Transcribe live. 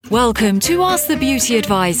Welcome to Ask the Beauty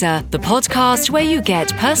Advisor, the podcast where you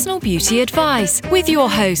get personal beauty advice with your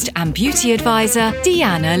host and beauty advisor,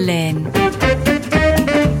 Deanna Lynn.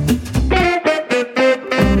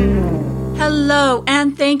 Hello,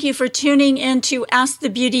 and thank you for tuning in to Ask the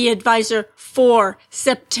Beauty Advisor for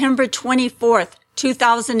September 24th,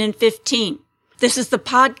 2015. This is the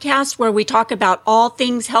podcast where we talk about all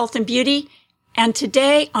things health and beauty, and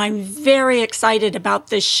today I'm very excited about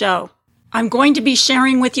this show. I'm going to be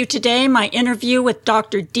sharing with you today my interview with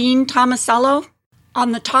Dr. Dean Tomasello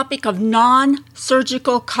on the topic of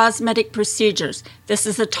non-surgical cosmetic procedures. This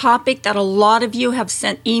is a topic that a lot of you have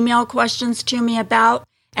sent email questions to me about,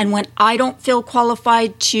 and when I don't feel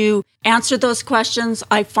qualified to answer those questions,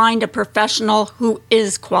 I find a professional who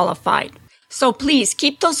is qualified. So please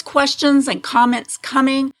keep those questions and comments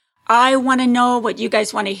coming. I want to know what you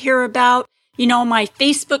guys want to hear about. You know, my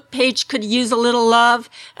Facebook page could use a little love.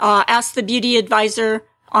 Ask the Beauty Advisor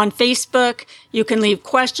on Facebook. You can leave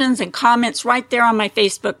questions and comments right there on my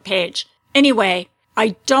Facebook page. Anyway,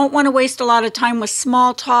 I don't want to waste a lot of time with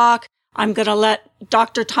small talk. I'm going to let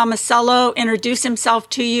Dr. Tomasello introduce himself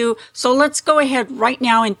to you. So let's go ahead right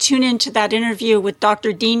now and tune into that interview with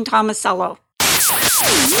Dr. Dean Tomasello.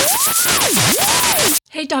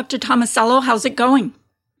 Hey, Dr. Tomasello, how's it going?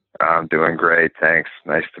 I'm doing great. Thanks.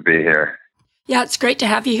 Nice to be here. Yeah, it's great to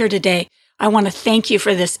have you here today. I want to thank you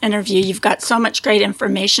for this interview. You've got so much great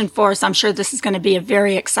information for us. I'm sure this is going to be a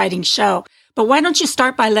very exciting show. But why don't you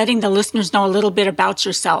start by letting the listeners know a little bit about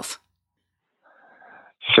yourself?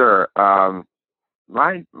 Sure.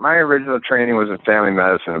 My original training was in family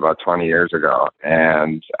medicine about 20 years ago,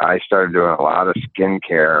 and I started doing a lot of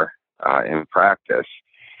skincare in practice.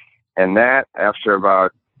 And that,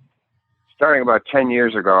 starting about 10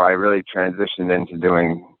 years ago, I really transitioned into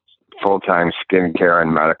doing full-time skincare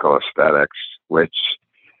and medical aesthetics, which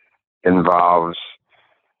involves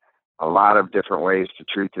a lot of different ways to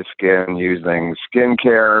treat the skin using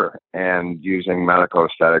skincare and using medical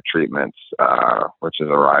aesthetic treatments, which is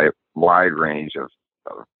a wide range of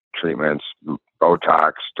treatments: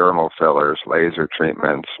 Botox, dermal fillers, laser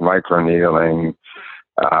treatments, microneedling,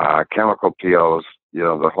 chemical peels. You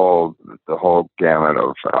know, the whole gamut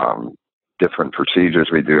of different procedures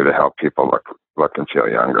we do to help people look and feel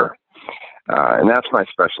younger. And that's my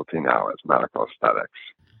specialty now, is medical aesthetics.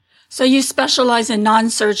 So you specialize in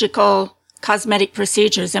non-surgical cosmetic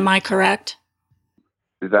procedures, am I correct?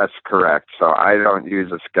 That's correct. So I don't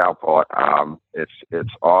use a scalpel. It's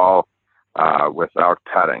all without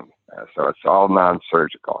cutting. So it's all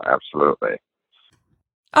non-surgical, absolutely.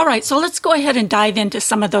 All right, so let's go ahead and dive into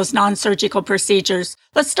some of those non-surgical procedures.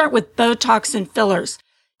 Let's start with Botox and fillers.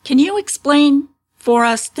 Can you explain for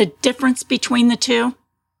us the difference between the two?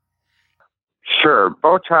 Sure.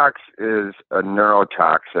 Botox is a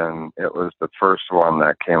neurotoxin. It was the first one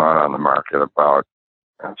that came out on the market about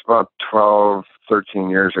 12, 13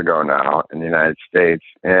 years ago now in the United States.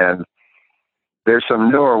 And there's some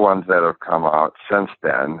newer ones that have come out since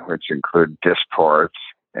then, which include Dysport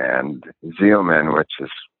and Xeomin, which has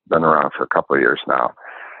been around for a couple of years now.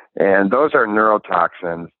 And those are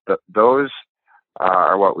neurotoxins. Those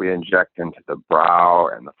are what we inject into the brow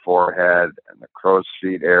and the forehead and the crow's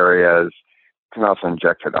feet areas. You can also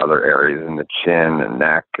inject in other areas in the chin and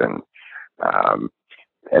neck, and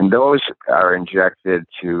those are injected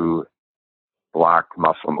to block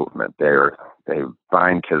muscle movement. They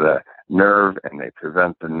bind to the nerve and they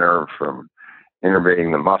prevent the nerve from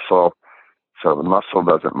innervating the muscle, so the muscle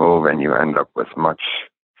doesn't move and you end up with much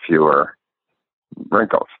fewer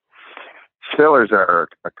wrinkles. Fillers are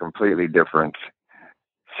a completely different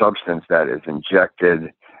substance that is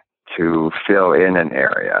injected to fill in an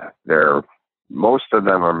area. Most of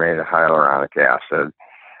them are made of hyaluronic acid.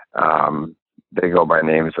 They go by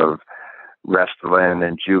names of Restylane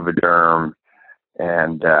and Juvederm,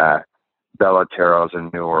 and Bellatero's a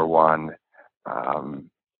newer one.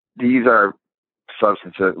 These are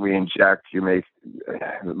substances we inject. You may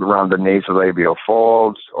around the nasolabial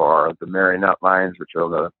folds or the marionette lines, which are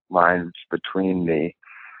the lines between the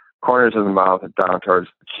corners of the mouth and down towards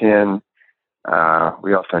the chin.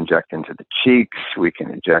 We also inject into the cheeks. We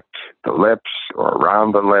can inject the lips or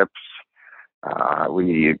around the lips.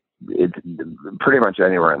 Pretty much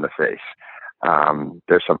anywhere in the face.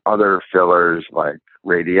 There's some other fillers like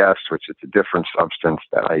Radiesse, which is a different substance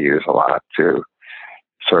that I use a lot to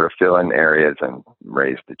sort of fill in areas and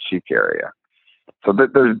raise the cheek area. So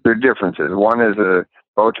there are differences. One is a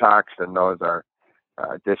Botox, and those are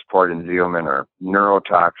Dysport and Xeomin are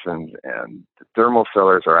neurotoxins, and the dermal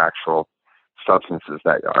fillers are actual substances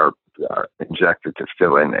that are injected to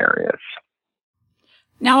fill in areas.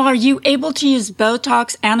 Now, are you able to use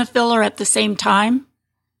Botox and a filler at the same time?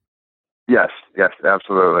 Yes,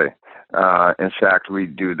 absolutely. In fact, we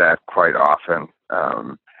do that quite often.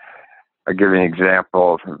 I'll give you an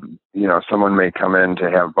example. Someone may come in to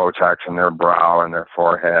have Botox in their brow and their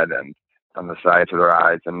forehead and on the sides of their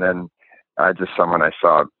eyes, and then just someone I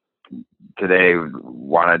saw today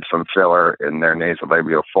wanted some filler in their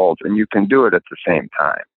nasolabial folds, and you can do it at the same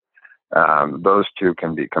time. Those two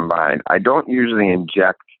can be combined. I don't usually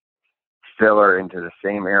inject filler into the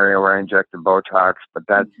same area where I inject the Botox, but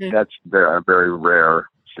that's a very rare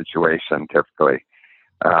situation typically.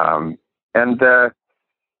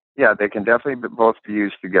 Yeah, they can definitely both be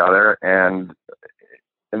used together, and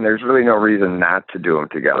there's really no reason not to do them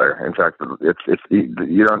together. In fact,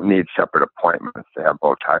 you don't need separate appointments to have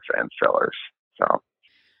Botox and fillers.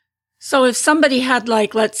 So if somebody had,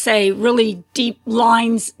 like, let's say, really deep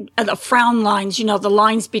lines, the frown lines, the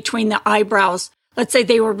lines between the eyebrows, let's say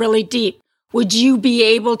they were really deep, would you be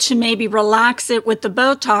able to maybe relax it with the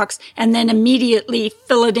Botox and then immediately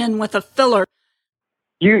fill it in with a filler?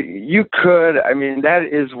 You could. I mean, that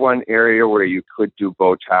is one area where you could do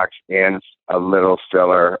Botox and a little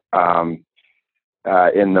filler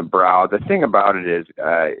in the brow. The thing about it is,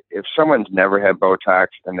 if someone's never had Botox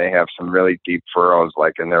and they have some really deep furrows,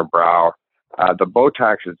 like in their brow, the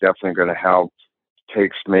Botox is definitely going to help.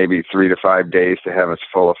 Takes maybe 3 to 5 days to have its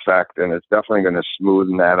full effect, and it's definitely going to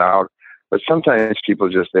smoothen that out. But sometimes people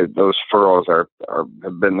those furrows have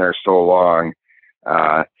been there so long.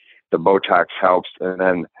 The Botox helps. And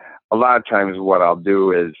then a lot of times what I'll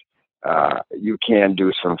do is you can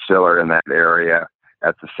do some filler in that area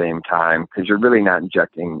at the same time, because you're really not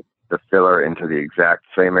injecting the filler into the exact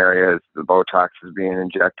same area as the Botox is being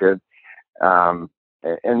injected. And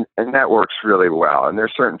that works really well. And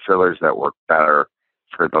there's certain fillers that work better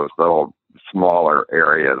for those little smaller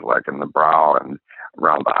areas, like in the brow and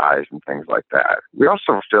around the eyes and things like that. We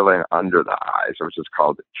also fill in under the eyes, which is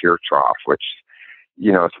called the tear trough, which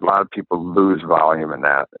it's a lot of people lose volume in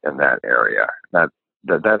that area.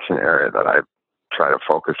 That's an area that I try to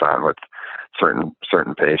focus on with certain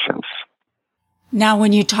patients. Now,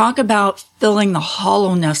 when you talk about filling the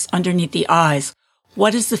hollowness underneath the eyes,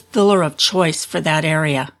 what is the filler of choice for that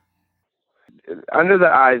area? Under the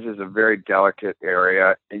eyes is a very delicate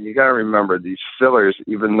area, and you got to remember these fillers,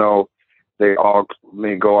 even though they all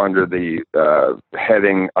may go under the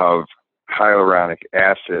heading of hyaluronic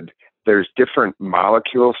acid, there's different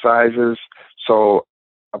molecule sizes. So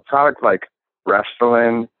a product like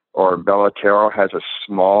Restylane or Belotero has a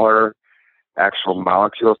smaller actual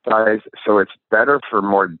molecule size, so it's better for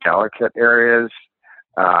more delicate areas.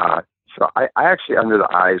 So I actually, under the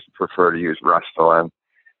eyes, prefer to use Restylane.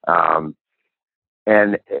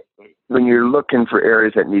 And when you're looking for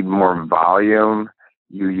areas that need more volume,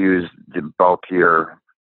 you use the bulkier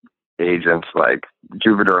agents, like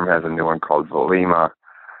Juvederm has a new one called Volima.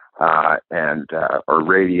 Or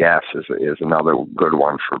Radiesse is another good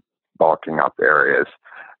one for bulking up areas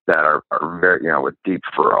that are very, with deep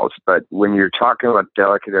furrows. But when you're talking about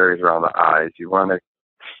delicate areas around the eyes, you want to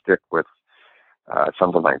stick with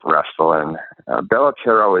something like Restylane.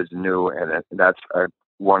 Belotero is new, and that's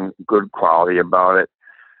one good quality about it.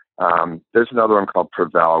 There's another one called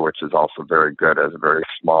Prevel, which is also very good, as a very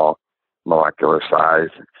small molecular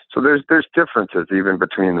size. So there's differences even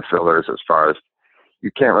between the fillers as far as, you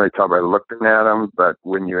can't really tell by looking at them, but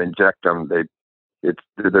when you inject them,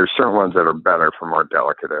 there's certain ones that are better for more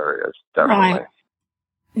delicate areas, definitely. Right.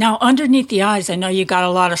 Now, underneath the eyes, I know you got a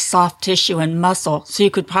lot of soft tissue and muscle, so you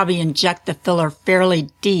could probably inject the filler fairly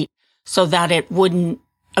deep so that it wouldn't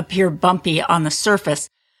appear bumpy on the surface.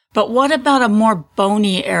 But what about a more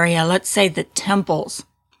bony area, let's say the temples?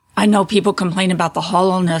 I know people complain about the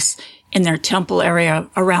hollowness in their temple area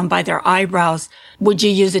around by their eyebrows. Would you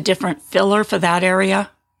use a different filler for that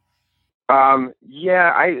area? Areas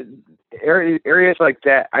like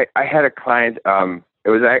that. I had a client.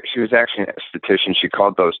 She was actually an esthetician. She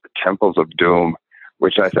called those the temples of doom,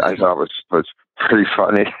 which I thought was pretty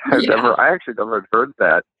funny. I actually never heard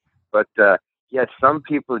that, but some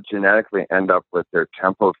people genetically end up with their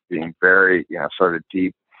temples being very sort of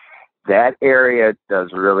deep. That area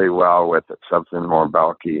does really well with something more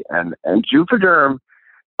bulky, and Juvederm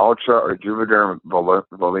Ultra or Juvederm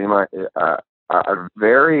Volima are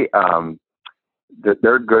very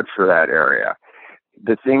they're good for that area.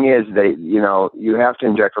 The thing is, you have to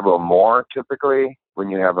inject a little more typically when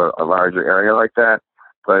you have a larger area like that.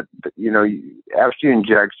 But after you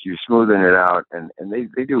inject, you smoothen it out, and they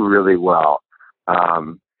do really well.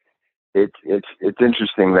 It's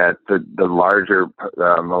interesting that the larger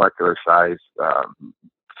molecular size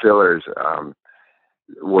fillers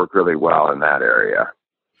work really well in that area.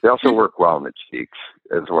 They also work well in the cheeks.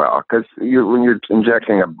 as well, because when you're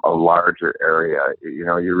injecting a larger area,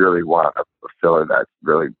 you really want a filler that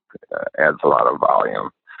really adds a lot of volume.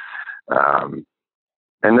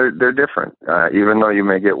 And they're different, even though you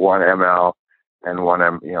may get 1 ml and 1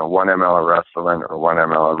 ml of Restylane or 1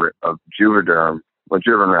 ml of Juvederm. Well,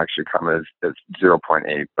 Juvederm actually comes as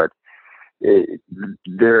 0.8, but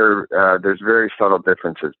there's very subtle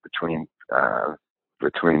differences between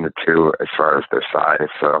the two as far as their size.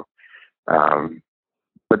 So,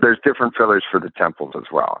 but there's different fillers for the temples as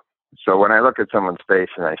well. So when I look at someone's face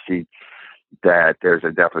and I see that there's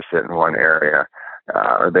a deficit in one area,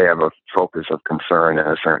 or they have a focus of concern in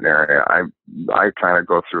a certain area, I kind of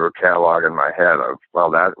go through a catalog in my head of, well,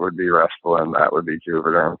 that would be Restylane, that would be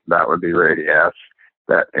Juvederm, that would be Radiesse,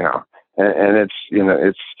 that, and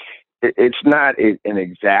it's not an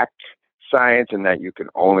exact science in that you can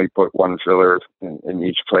only put one filler in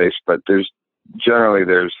each place, but there's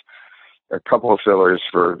a couple of fillers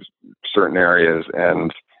for certain areas,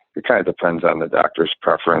 and it kind of depends on the doctor's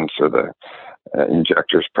preference or the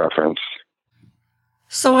injector's preference.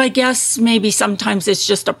 So I guess maybe sometimes it's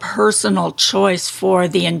just a personal choice for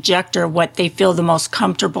the injector, what they feel the most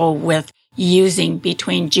comfortable with using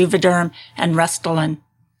between Juvederm and Restylane.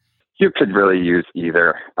 You could really use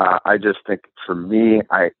either. I just think for me,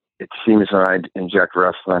 it seems when I inject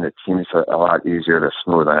Restylane, it seems a lot easier to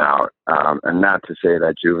smoothen out. And not to say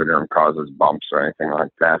that Juvederm causes bumps or anything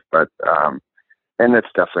like that, but and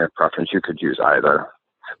it's definitely a preference. You could use either.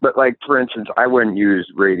 But like, for instance, I wouldn't use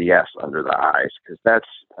Radiesse under the eyes because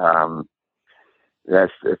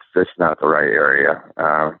it's just not the right area.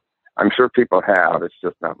 I'm sure people have. It's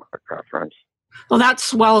just not my preference. Well, that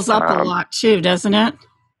swells up a lot too, doesn't it?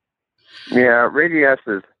 Yeah, Radiesse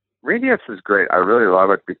is great. I really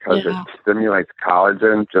love it because it stimulates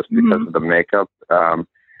collagen just because of the makeup.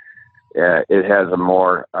 It has a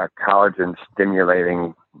more collagen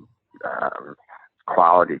stimulating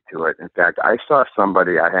quality to it. In fact, I saw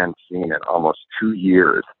somebody I hadn't seen in almost 2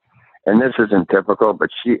 years, and this isn't typical,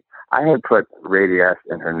 but I had put Radiesse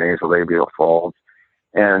in her nasolabial folds,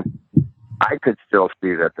 and I could still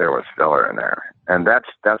see that there was filler in there, and that's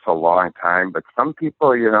a long time. But some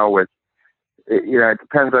people, it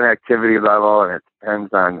depends on activity level, and it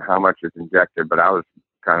depends on how much is injected. But I was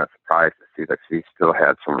kind of surprised to see that she still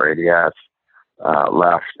had some Radiesse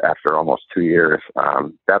left after almost 2 years.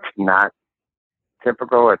 That's not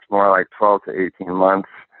typical. It's more like 12 to 18 months.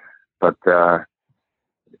 But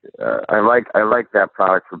I like that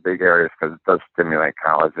product for big areas because it does stimulate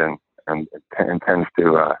collagen and it tends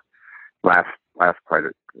to last quite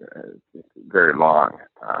very long.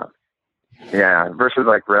 Versus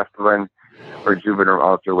like Restylane or Juvederm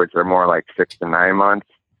Ultra, which are more like 6 to 9 months.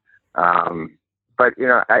 But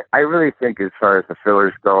I really think as far as the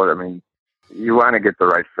fillers go, I mean, you want to get the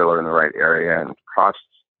right filler in the right area, and costs.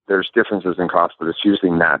 There's differences in cost, but it's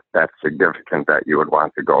usually not that significant that you would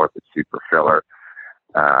want to go with a cheaper filler.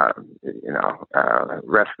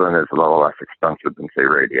 Restylane is a little less expensive than, say,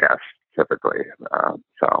 Radiesse typically.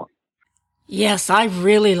 Yes, I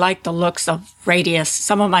really like the looks of Radiesse.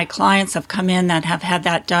 Some of my clients have come in that have had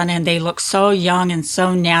that done, and they look so young and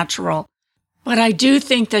so natural. But I do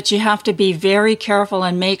think that you have to be very careful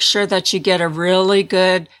and make sure that you get a really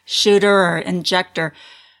good shooter or injector,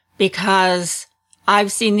 because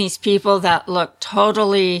I've seen these people that look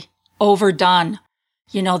totally overdone.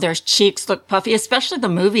 Their cheeks look puffy, especially the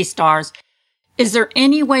movie stars. Is there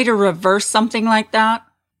any way to reverse something like that?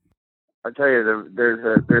 I'll tell you,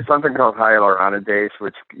 there's something called hyaluronidase,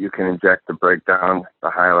 which you can inject to break down the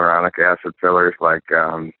hyaluronic acid fillers like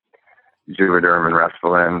Juvederm and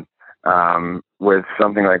Restylane. With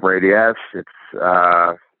something like Radiesse,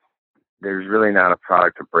 there's really not a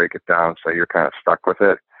product to break it down, so you're kind of stuck with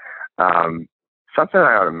it. Something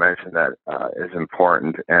I ought to mention that is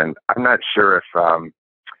important, and I'm not sure if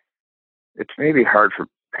it's maybe hard for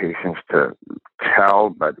patients to tell,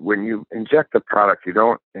 but when you inject the product, you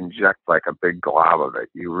don't inject like a big glob of it.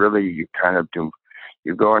 You kind of do,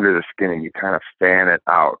 you go under the skin and you kind of fan it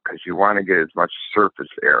out because you want to get as much surface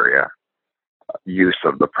area use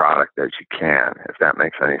of the product as you can, if that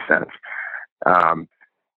makes any sense. A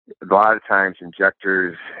lot of times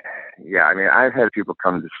injectors, I've had people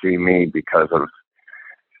come to see me because of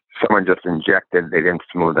someone just injected, they didn't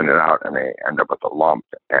smoothen it out, and they end up with a lump.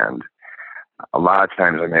 And a lot of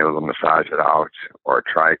times I'm able to massage it out or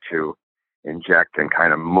try to inject and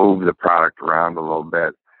kind of move the product around a little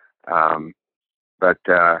bit. But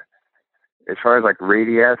as far as like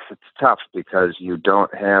Radiesse, it's tough because you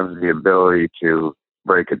don't have the ability to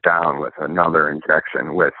break it down with another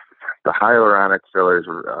injection. With the hyaluronic fillers,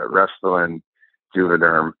 Restylane,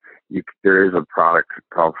 Juvederm, there is a product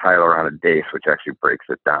called hyaluronidase, which actually breaks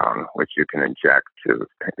it down, which you can inject to.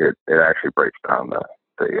 It actually breaks down the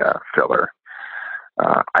filler.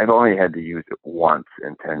 I've only had to use it once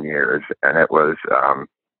in 10 years, and it was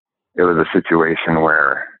a situation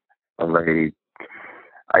where a lady,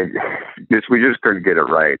 we just couldn't get it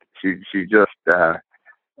right. She just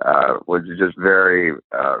was just very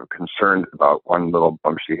concerned about one little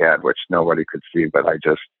bump she had, which nobody could see, but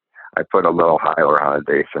I put a little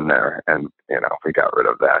hyaluronidase in there, and we got rid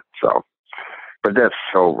of that. So, but that's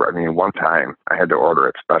one time I had to order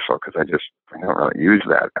it special because I don't really use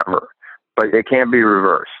that ever. But it can be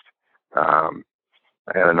reversed. I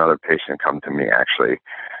had another patient come to me actually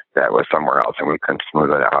that was somewhere else, and we couldn't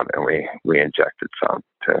smooth it out, and we injected some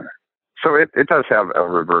too. So it does have a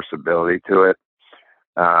reversibility to it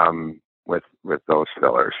with those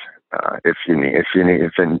fillers if you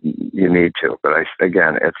need to. But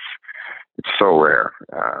again, it's so rare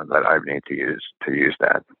that I need to use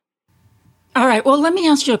that. All right. Well, let me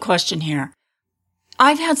ask you a question here.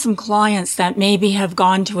 I've had some clients that maybe have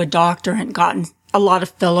gone to a doctor and gotten a lot of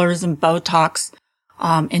fillers and Botox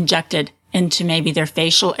injected into maybe their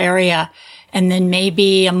facial area. And then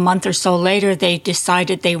maybe a month or so later, they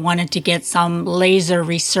decided they wanted to get some laser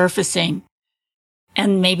resurfacing.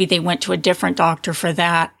 And maybe they went to a different doctor for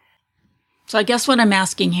that. So I guess what I'm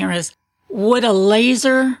asking here is, would a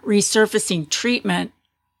laser resurfacing treatment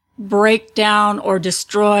break down or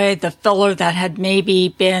destroy the filler that had maybe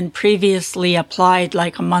been previously applied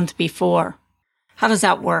like a month before? How does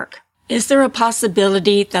that work? Is there a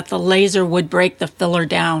possibility that the laser would break the filler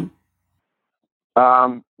down?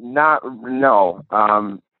 No.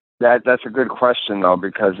 That's a good question though,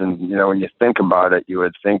 because when you think about it, you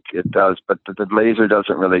would think it does, but the laser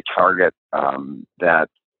doesn't really target that.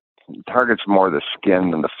 It targets more the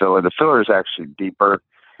skin than the filler. The filler is actually deeper.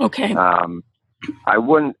 Okay. I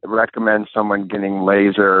wouldn't recommend someone getting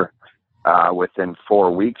laser within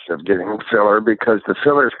 4 weeks of getting filler, because the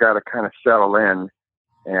filler's got to kind of settle in,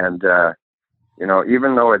 and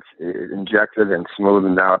even though it's injected and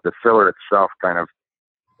smoothened out, the filler itself kind of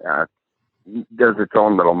does its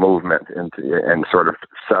own little movement and sort of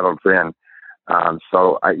settles in.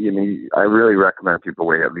 So I really recommend people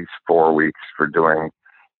wait at least 4 weeks for doing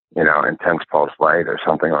intense pulse light or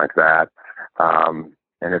something like that.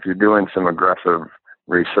 And if you're doing some aggressive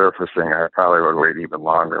resurfacing, I probably would wait even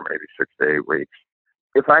longer, maybe 6 to 8 weeks.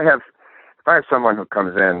 If I have someone who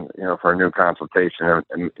comes in, for a new consultation,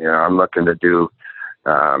 and I'm looking to do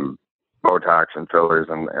Botox and fillers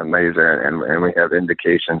and laser, and we have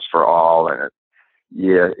indications for all, and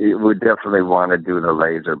it would definitely want to do the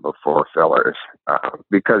laser before fillers,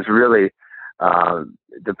 because really,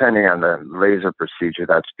 depending on the laser procedure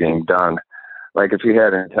that's being done, like if you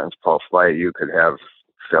had intense pulse light, you could have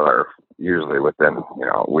filler usually within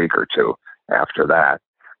a week or two after that.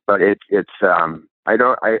 But I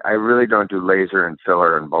really don't do laser and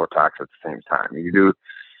filler and Botox at the same time.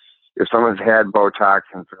 If someone's had Botox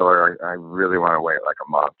and filler, I really want to wait like a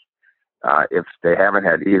month. If they haven't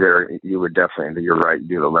had either, you would definitely, you're right,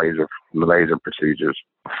 do the laser procedures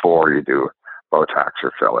before you do Botox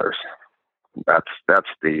or fillers. That's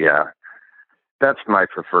my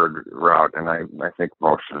preferred route, and I think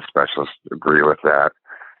most of the specialists agree with that.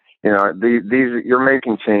 You're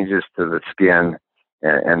making changes to the skin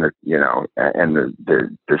and the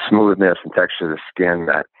smoothness and texture of the skin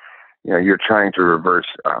that you're trying to reverse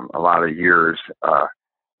a lot of years,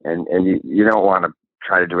 and you don't want to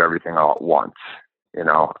try to do everything all at once.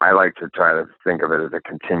 I like to try to think of it as a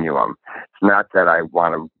continuum. It's not that I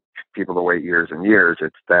want people to wait years and years.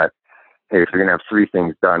 It's that, hey, if you're going to have 3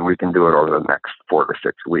 things done, we can do it over the next 4 to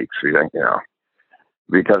 6 weeks. We think,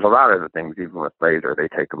 because a lot of the things, even with laser, they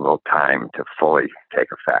take a little time to fully take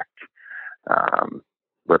effect.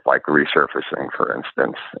 With like resurfacing, for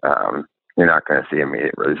instance, you're not going to see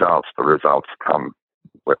immediate results. The results come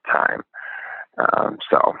with time.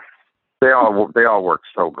 So they all work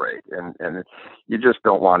so great, and you just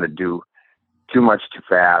don't want to do too much too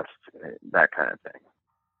fast, that kind of thing.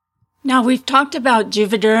 Now, we've talked about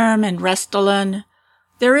Juvederm and Restylane.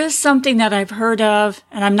 There is something that I've heard of,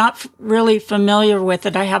 and I'm not really familiar with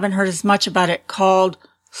it. I haven't heard as much about it, called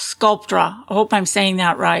Sculptra. I hope I'm saying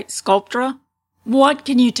that right. Sculptra? What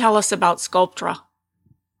can you tell us about Sculptra?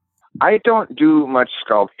 I don't do much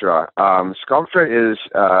Sculptra. Sculptra is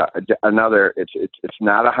another. It's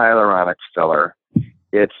not a hyaluronic filler.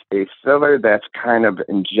 It's a filler that's kind of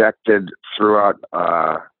injected throughout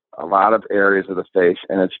a lot of areas of the face,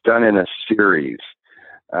 and it's done in a series.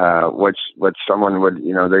 What someone would,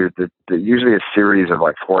 they're usually a series of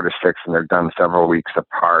like 4 to 6, and they're done several weeks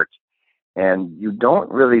apart. And you don't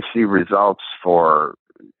really see results for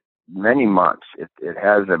many months. It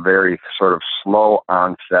has a very sort of slow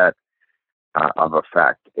onset of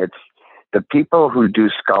effect. It's the people who do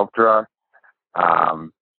Sculptra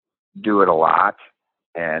do it a lot,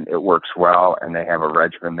 and it works well, and they have a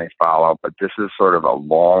regimen they follow. But this is sort of a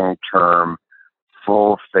long-term,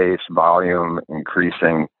 full face volume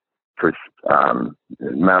increasing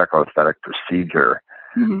medical aesthetic procedure.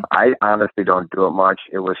 Mm-hmm. I honestly don't do it much.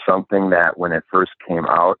 It was something that when it first came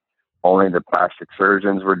out, only the plastic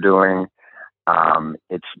surgeons were doing.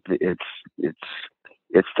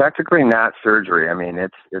 It's technically not surgery. I mean,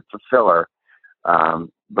 it's a filler,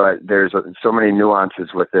 but there's so many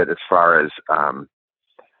nuances with it as far as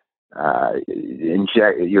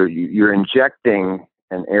you're injecting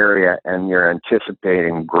an area and you're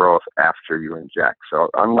anticipating growth after you inject. So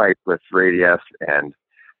unlike with Radiesse and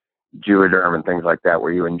Juvederm and things like that,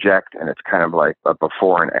 where you inject and it's kind of like a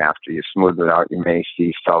before and after, you smooth it out, you may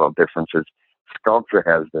see subtle differences. Sculptra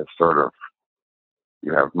has this sort of,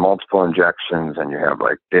 you have multiple injections and you have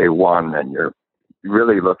like day one, and you're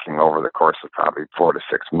really looking over the course of probably 4 to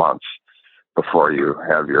 6 months before you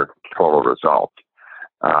have your total result.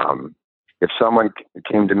 If someone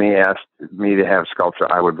came to me, asked me to have Sculptra,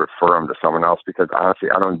 I would refer them to someone else, because honestly,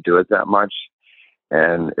 I don't do it that much.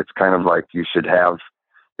 And it's kind of like you should have,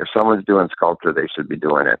 if someone's doing Sculptra, they should be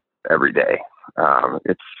doing it every day.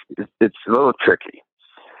 It's a little tricky,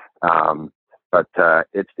 but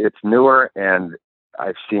it's newer, and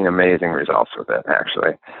I've seen amazing results with it,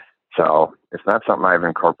 actually. So it's not something I've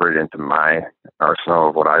incorporated into my arsenal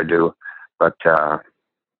of what I do, but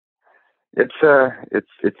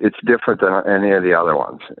it's different than any of the other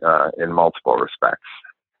ones in multiple respects,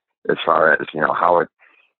 as far as how it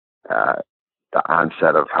the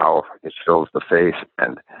onset of how it fills the face,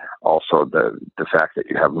 and also the fact that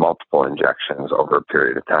you have multiple injections over a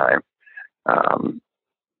period of time.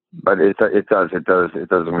 But it does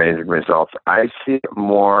amazing results. I see it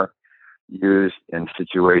more used in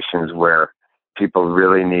situations where people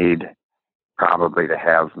really need probably to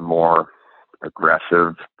have more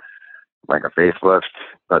aggressive, like a facelift,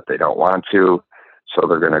 but they don't want to, so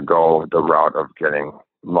they're going to go the route of getting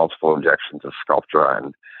multiple injections of Sculptra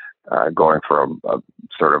and going for a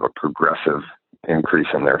sort of a progressive increase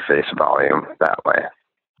in their face volume that way.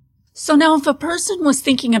 So now if a person was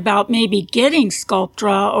thinking about maybe getting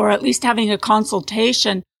Sculptra, or at least having a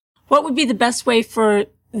consultation, what would be the best way for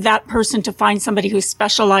that person to find somebody who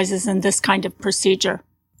specializes in this kind of procedure?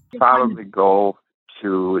 Probably go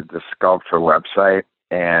to the Sculptra website,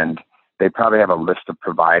 and they probably have a list of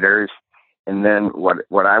providers. And then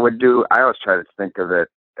what I would do, I always try to think of it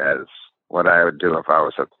as what I would do if I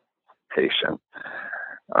was a patient.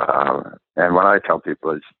 And what I tell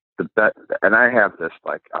people is and I have this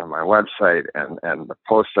like on my website and the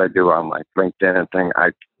posts I do on like LinkedIn and thing,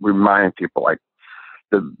 I remind people, like,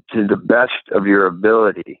 to the best of your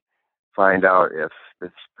ability, find out if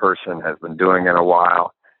this person has been doing it a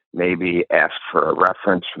while. Maybe ask for a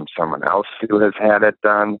reference from someone else who has had it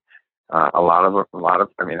done. A lot of,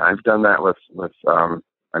 I mean, I've done that with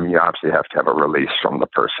I mean, you obviously have to have a release from the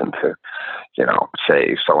person to,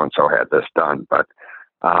 say so-and-so had this done. But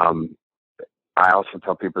I also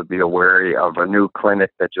tell people to be wary of a new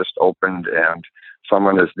clinic that just opened and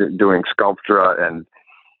someone is doing Sculptra and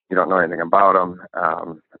you don't know anything about them.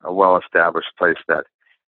 A well-established place that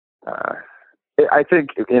I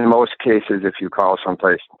think in most cases, if you call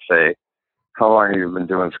someplace and say, how long have you been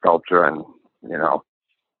doing Sculptra? And,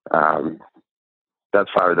 that's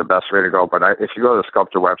probably the best way to go. But if you go to the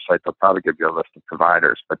Sculptra website, they'll probably give you a list of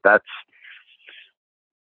providers. But that's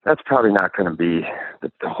probably not going to be the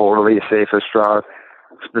totally safest route.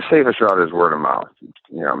 The safest route is word of mouth.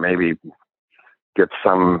 Maybe get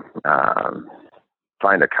some,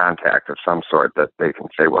 find a contact of some sort that they can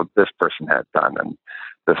say, well, this person had done, and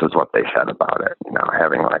this is what they said about it.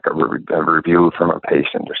 Having like a review from a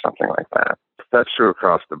patient or something like that. That's true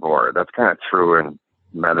across the board. That's kind of true in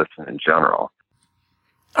medicine in general.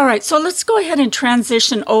 All right, so let's go ahead and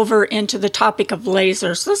transition over into the topic of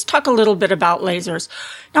lasers. Let's talk a little bit about lasers.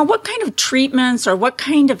 Now, what kind of treatments or what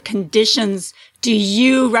kind of conditions do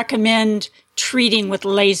you recommend treating with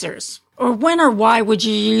lasers? Or when or why would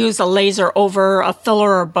you use a laser over a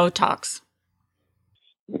filler or Botox?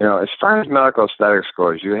 As far as medical aesthetics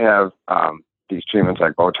goes, you have these treatments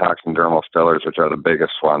like Botox and dermal fillers, which are the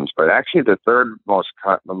biggest ones. But actually, the third most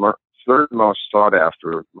sought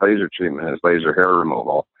after laser treatment is laser hair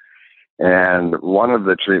removal. And one of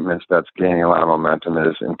the treatments that's gaining a lot of momentum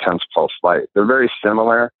is intense pulse light. They're very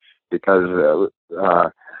similar because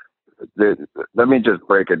let me just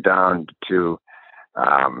break it down to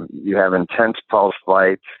you have intense pulse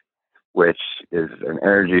light, which is an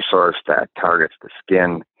energy source that targets the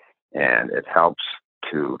skin, and it helps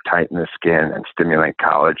to tighten the skin and stimulate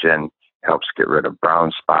collagen, helps get rid of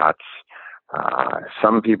brown spots.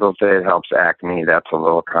 Some people say it helps acne. That's a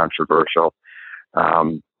little controversial.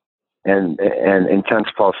 And intense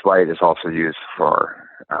pulse light is also used for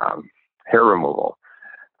hair removal.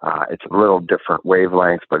 It's a little different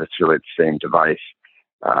wavelength, but it's really the same device,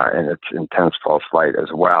 and it's intense pulse light as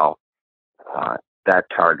well. That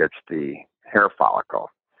targets the hair follicle.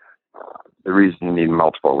 The reason you need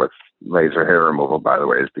multiple with laser hair removal, by the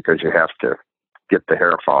way, is because you have to get the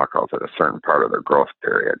hair follicles at a certain part of their growth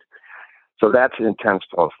period. So that's intense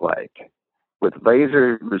pulse light. With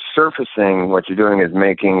laser resurfacing, what you're doing is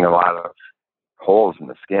making a lot of holes in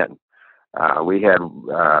the skin. We had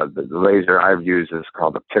the laser I've used is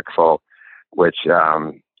called a pixel, which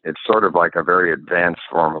it's sort of like a very advanced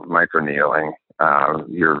form of microneedling.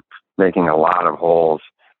 You're making a lot of holes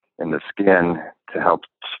in the skin to help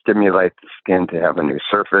stimulate the skin to have a new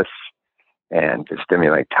surface and to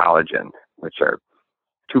stimulate collagen, which are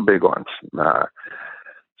two big ones.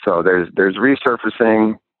 So there's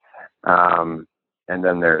resurfacing, and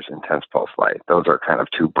then there's intense pulse light. Those are kind of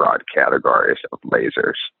two broad categories of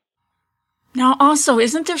lasers. Now, also,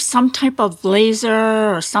 isn't there some type of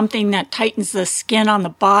laser or something that tightens the skin on the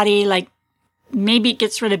body, like maybe it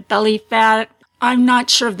gets rid of belly fat? I'm not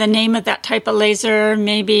sure of the name of that type of laser.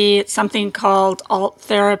 Maybe it's something called alt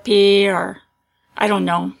therapy, or I don't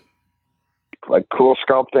know. Like cool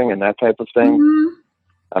sculpting and that type of thing.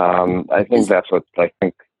 Mm-hmm. I think that's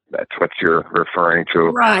what you're referring to,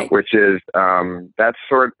 right? Which is that's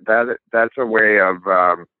a way of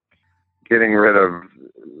getting rid of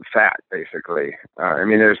fat, basically. I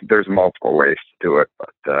mean, there's multiple ways to do it,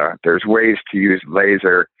 but there's ways to use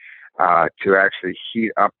laser to actually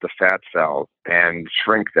heat up the fat cells and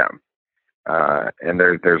shrink them. And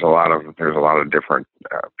there's a lot of different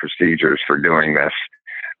procedures for doing this.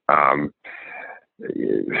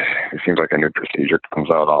 It seems like a new procedure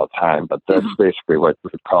comes out all the time, but that's basically what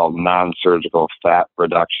we call non-surgical fat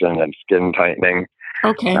reduction and skin tightening.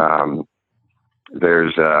 Okay.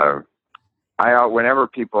 Whenever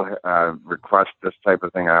people request this type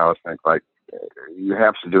of thing, I always think like you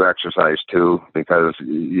have to do exercise too, because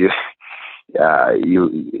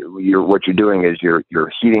what you're doing is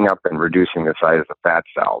you're heating up and reducing the size of the fat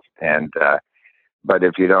cells, and but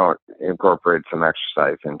if you don't incorporate some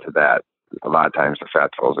exercise into that, a lot of times the fat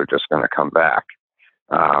cells are just going to come back.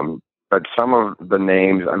 But some of the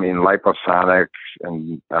names, I mean, liposonics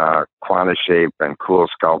and QuantaShape and cool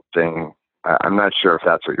sculpting, I'm not sure if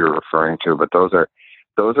that's what you're referring to, but those are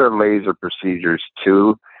laser procedures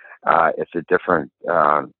too. It's a different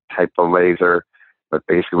type of laser, but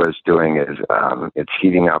basically what it's doing is it's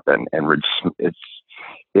heating up and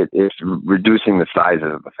it's reducing the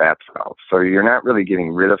sizes of the fat cells. So you're not really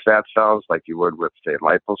getting rid of fat cells like you would with, say,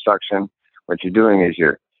 liposuction. What you're doing is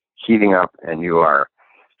you're heating up and you are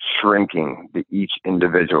shrinking each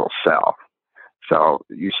individual cell. So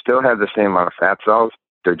you still have the same amount of fat cells,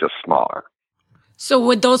 they're just smaller. So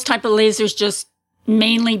would those type of lasers just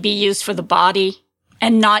mainly be used for the body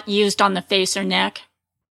and not used on the face or neck?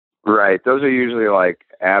 Right. Those are usually like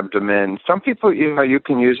abdomen. Some people, you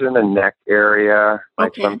can use it in the neck area.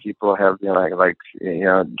 Like some people have,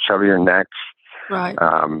 chubbier necks. Right.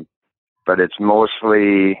 But it's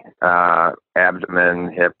mostly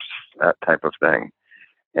abdomen, hips, that type of thing.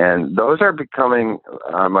 And those are becoming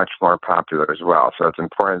much more popular as well. So it's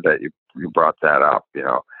important that you brought that up.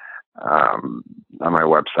 On my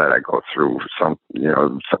website, I go through some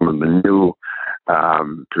of the new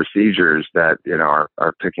procedures that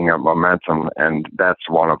are picking up momentum, and that's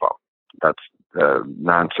one of them. That's the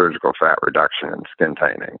non-surgical fat reduction and skin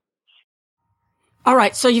tightening. All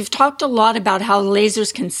right, so you've talked a lot about how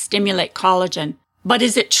lasers can stimulate collagen, but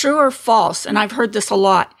is it true or false, and I've heard this a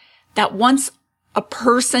lot, that once a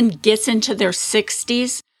person gets into their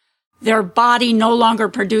 60s, their body no longer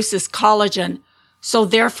produces collagen, so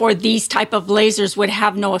therefore these type of lasers would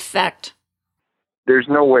have no effect? There's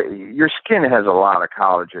no way. Your skin has a lot of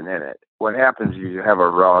collagen in it. What happens is you have a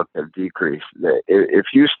relative decrease. If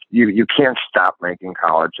you can't stop making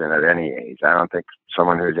collagen at any age. I don't think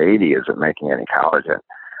someone who's 80 isn't making any collagen.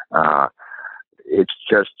 It's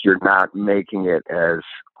just you're not making it as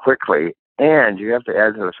quickly. And you have to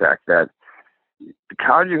add to the fact that the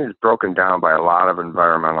collagen is broken down by a lot of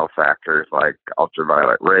environmental factors like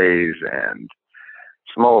ultraviolet rays and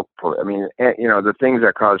smoke. I mean, the things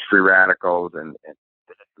that cause free radicals and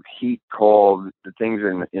heat, cold, the things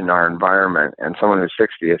in our environment. And someone who's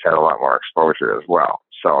 60 has had a lot more exposure as well.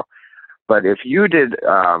 So, but if you did,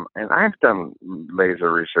 and I've done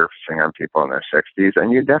laser resurfacing on people in their 60s,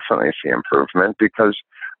 and you definitely see improvement because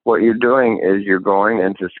what you're doing is you're going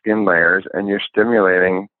into skin layers and you're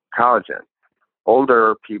stimulating collagen.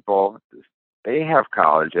 Older people, they have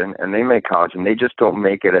collagen and they make collagen. They just don't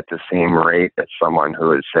make it at the same rate that someone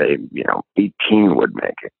who is, say, 18 would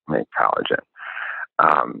make collagen.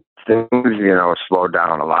 Things, slow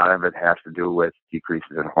down. A lot of it has to do with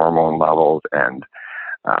decreases in hormone levels and,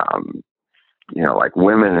 like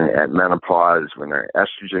women at menopause, when their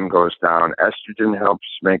estrogen goes down, estrogen helps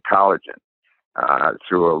make collagen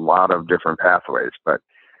through a lot of different pathways. But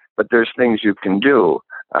there's things you can do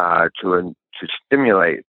to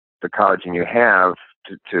stimulate the collagen you have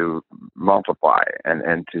to multiply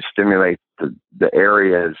and to stimulate the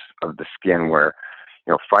areas of the skin where,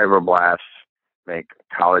 fibroblasts make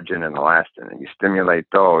collagen and elastin, and you stimulate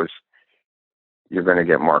those, you're going to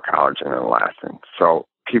get more collagen and elastin. So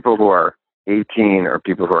people who are 18 or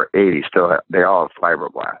people who are 80 they all have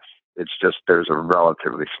fibroblasts. It's just there's a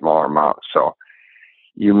relatively smaller amount. So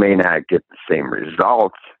you may not get the same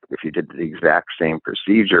results if you did the exact same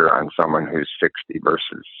procedure on someone who's 60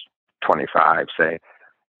 versus 25, say.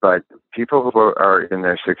 But people who are in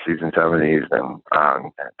their 60s and 70s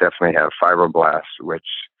and definitely have fibroblasts, which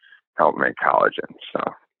help make collagen. So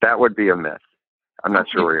that would be a myth. I'm not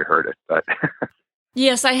sure where you heard it, but...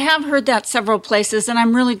 Yes, I have heard that several places, and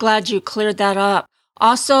I'm really glad you cleared that up.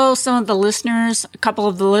 Also, a couple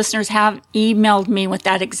of the listeners have emailed me with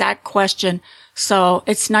that exact question, so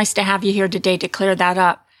it's nice to have you here today to clear that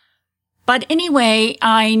up. But anyway,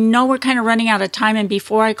 I know we're kind of running out of time, and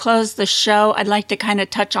before I close the show, I'd like to kind of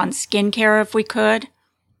touch on skincare if we could.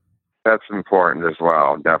 That's important as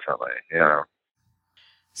well, definitely,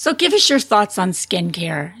 So give us your thoughts on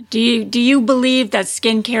skincare. Do you believe that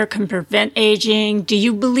skincare can prevent aging? Do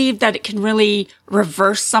you believe that it can really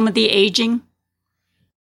reverse some of the aging?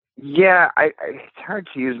 Yeah, it's hard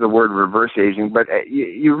to use the word reverse aging, but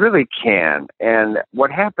you really can. And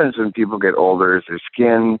what happens when people get older is their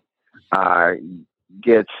skin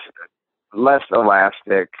gets less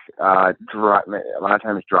elastic, dry, a lot of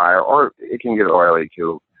times drier, or it can get oily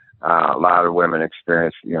too. A lot of women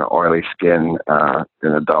experience, oily skin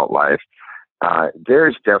in adult life.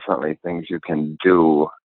 There's definitely things you can do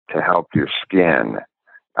to help your skin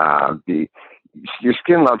your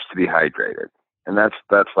skin loves to be hydrated, and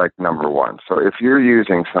that's like number one. So if you're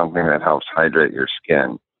using something that helps hydrate your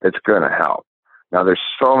skin, it's going to help. Now, there's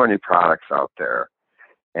so many products out there,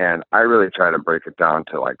 and I really try to break it down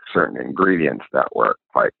to like certain ingredients that work,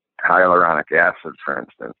 like hyaluronic acid, for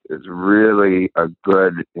instance, is really a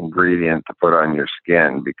good ingredient to put on your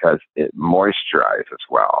skin because it moisturizes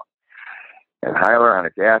well. And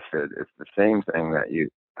hyaluronic acid is the same thing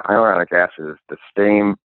hyaluronic acid is the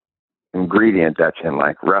same ingredient that's in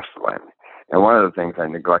like Restylane. And one of the things I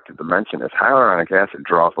neglected to mention is hyaluronic acid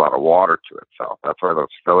draws a lot of water to itself. That's why those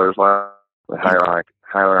fillers last. With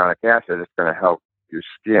hyaluronic acid is going to help your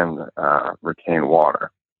skin retain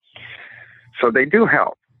water. So they do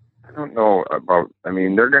help. I don't know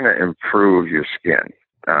they're going to improve your skin.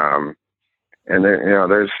 And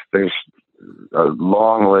there's a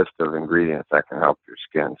long list of ingredients that can help your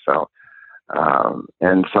skin. So,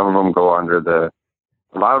 and some of them a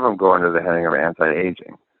lot of them go under the heading of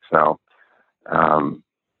anti-aging. So,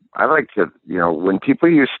 I like to, when people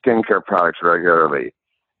use skincare products regularly,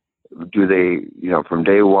 do they, from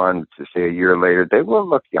day one to say a year later, they will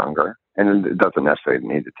look younger. And it doesn't necessarily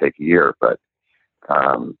need to take a year, but,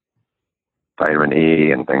 vitamin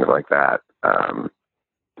E and things like that.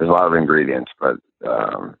 There's a lot of ingredients, but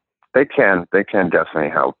they can definitely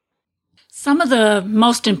help. Some of the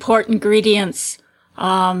most important ingredients,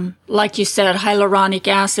 like you said, hyaluronic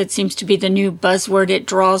acid seems to be the new buzzword. It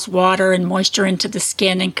draws water and moisture into the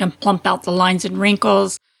skin and can plump out the lines and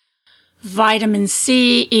wrinkles. Vitamin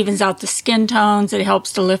C evens out the skin tones. It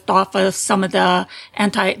helps to lift off of some of the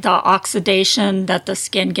oxidation that the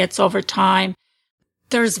skin gets over time.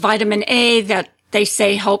 There's vitamin A that they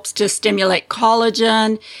say helps to stimulate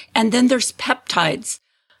collagen. And then there's peptides.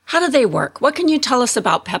 How do they work? What can you tell us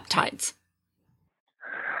about peptides?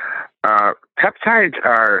 Peptides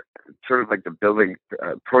are sort of like the building.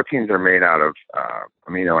 Proteins are made out of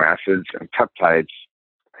amino acids, and peptides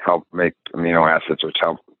help make amino acids, which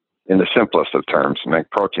help, in the simplest of terms, make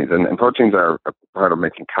proteins. And proteins are a part of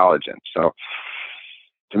making collagen. So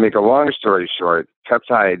to make a long story short,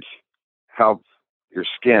 peptides help your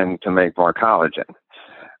skin to make more collagen.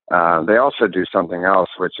 They also do something else,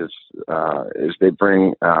 which is they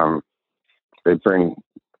bring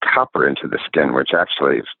copper into the skin, which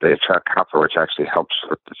actually, they attract copper, which actually helps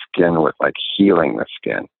with the skin, with like healing the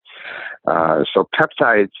skin. So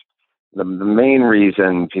peptides, the main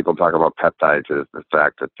reason people talk about peptides is the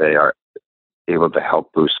fact that they are able to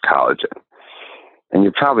help boost collagen. And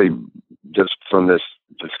you probably, just from this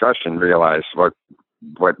discussion, realize what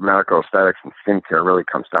medical aesthetics and skincare really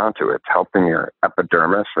comes down to. It's helping your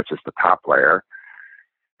epidermis, which is the top layer,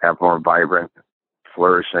 have more vibrant,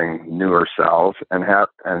 flourishing, newer cells, and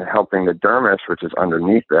helping the dermis, which is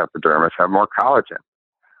underneath the epidermis, have more collagen,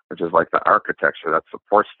 which is like the architecture that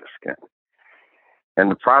supports the skin. And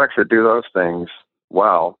the products that do those things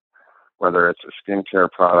well, whether it's a skincare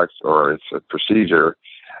product or it's a procedure,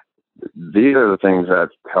 these are the things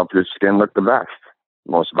that help your skin look the best.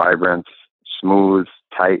 Most vibrant, smooth,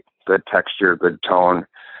 tight, good texture, good tone.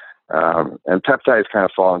 And peptides kind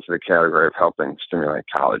of fall into the category of helping stimulate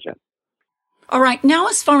collagen. All right. Now,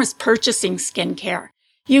 as far as purchasing skincare,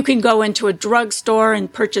 you can go into a drugstore and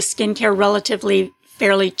purchase skincare relatively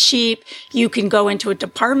fairly cheap. You can go into a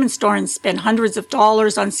department store and spend hundreds of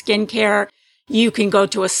dollars on skincare. You can go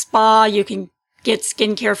to a spa. You can get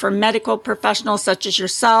skincare for medical professionals such as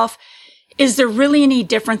yourself. Is there really any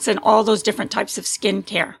difference in all those different types of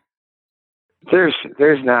skincare?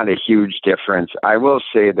 There's not a huge difference. I will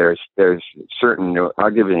say there's certain new. I'll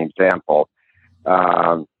give you an example.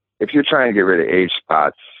 If you're trying to get rid of age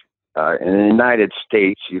spots, in the United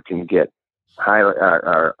States, you can get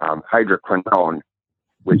hydroquinone,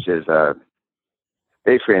 which is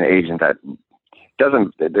basically an agent that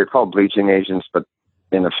doesn't. They're called bleaching agents, but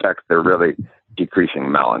in effect, they're really decreasing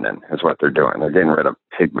melanin. Is what they're doing. They're getting rid of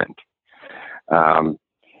pigment. And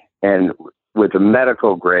with a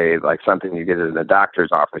medical grade, like something you get in the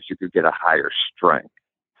doctor's office, you could get a higher strength.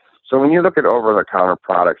 So when you look at over-the-counter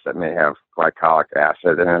products that may have glycolic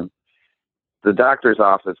acid, and the doctor's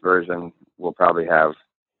office version will probably have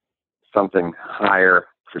something higher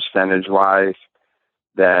percentage-wise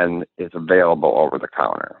than is available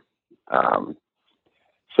over-the-counter.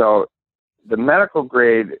 So the medical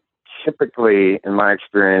grade typically, in my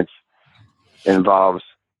experience, involves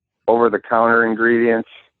over-the-counter ingredients,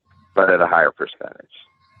 but at a higher percentage.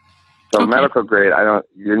 So medical grade,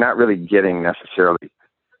 you're not really getting necessarily,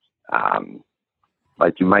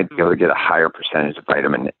 like you might be able to get a higher percentage of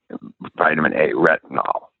vitamin A,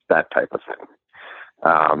 retinol, that type of thing.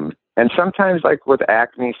 And sometimes, like with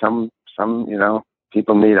acne, some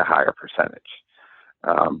people need a higher percentage.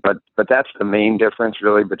 But that's the main difference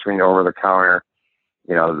really between over-the-counter,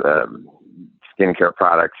 the skincare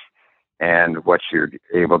products and what you're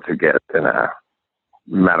able to get in a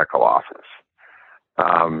medical office.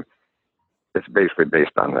 It's basically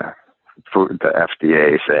based on the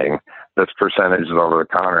FDA saying this percentage is over the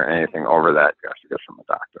counter. Anything over that, you have to get from a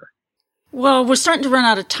doctor. Well, we're starting to run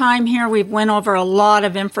out of time here. We've went over a lot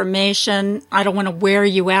of information. I don't want to wear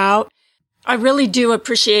you out. I really do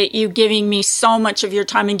appreciate you giving me so much of your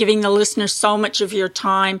time and giving the listeners so much of your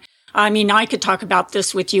time. I mean, I could talk about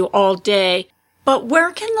this with you all day. But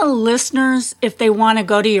where can the listeners, if they want to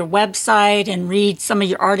go to your website and read some of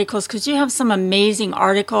your articles, because you have some amazing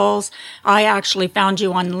articles. I actually found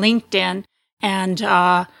you on LinkedIn and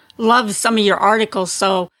love some of your articles.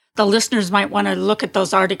 So the listeners might want to look at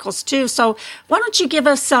those articles too. So why don't you give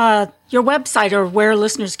us your website or where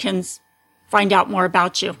listeners can find out more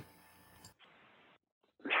about you?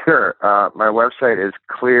 Sure. My website is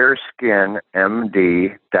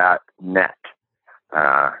clearskinmd.net.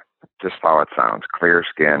 Just how it sounds,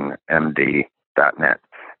 clearskinmd.net.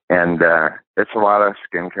 And it's a lot of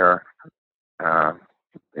skincare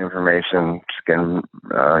information, skin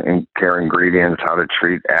care ingredients, how to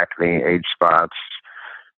treat acne, age spots,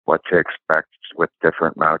 what to expect with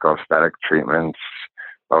different medical aesthetic treatments,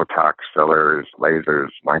 Botox fillers, lasers,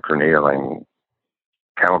 microneedling,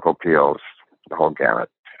 chemical peels, the whole gamut.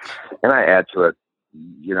 And I add to it,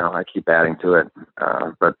 I keep adding to it.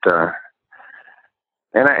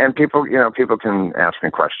 And people can ask me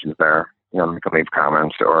questions there. They can leave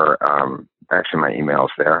comments or actually my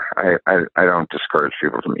email's there. I don't discourage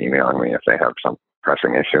people from emailing me if they have some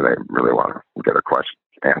pressing issue they really want to get a question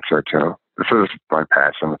answered to. This is my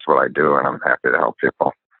passion. It's what I do, and I'm happy to help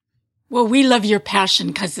people. Well, we love your passion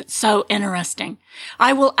because it's so interesting.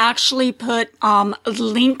 I will actually put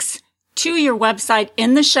links to your website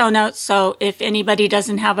in the show notes. So if anybody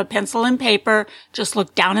doesn't have a pencil and paper, just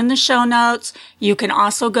look down in the show notes. You can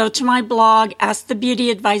also go to my blog,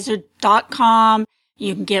 askthebeautyadvisor.com.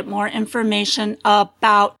 You can get more information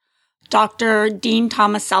about Dr. Dean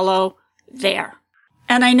Tomasello there.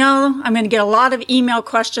 And I know I'm going to get a lot of email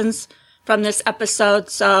questions from this episode,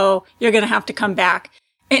 so you're going to have to come back.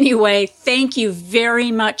 Anyway, thank you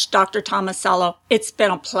very much, Dr. Tomasello. It's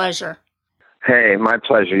been a pleasure. Hey, my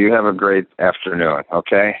pleasure. You have a great afternoon,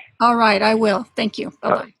 okay? All right, I will. Thank you.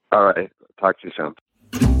 Bye-bye. All right. Talk to you soon.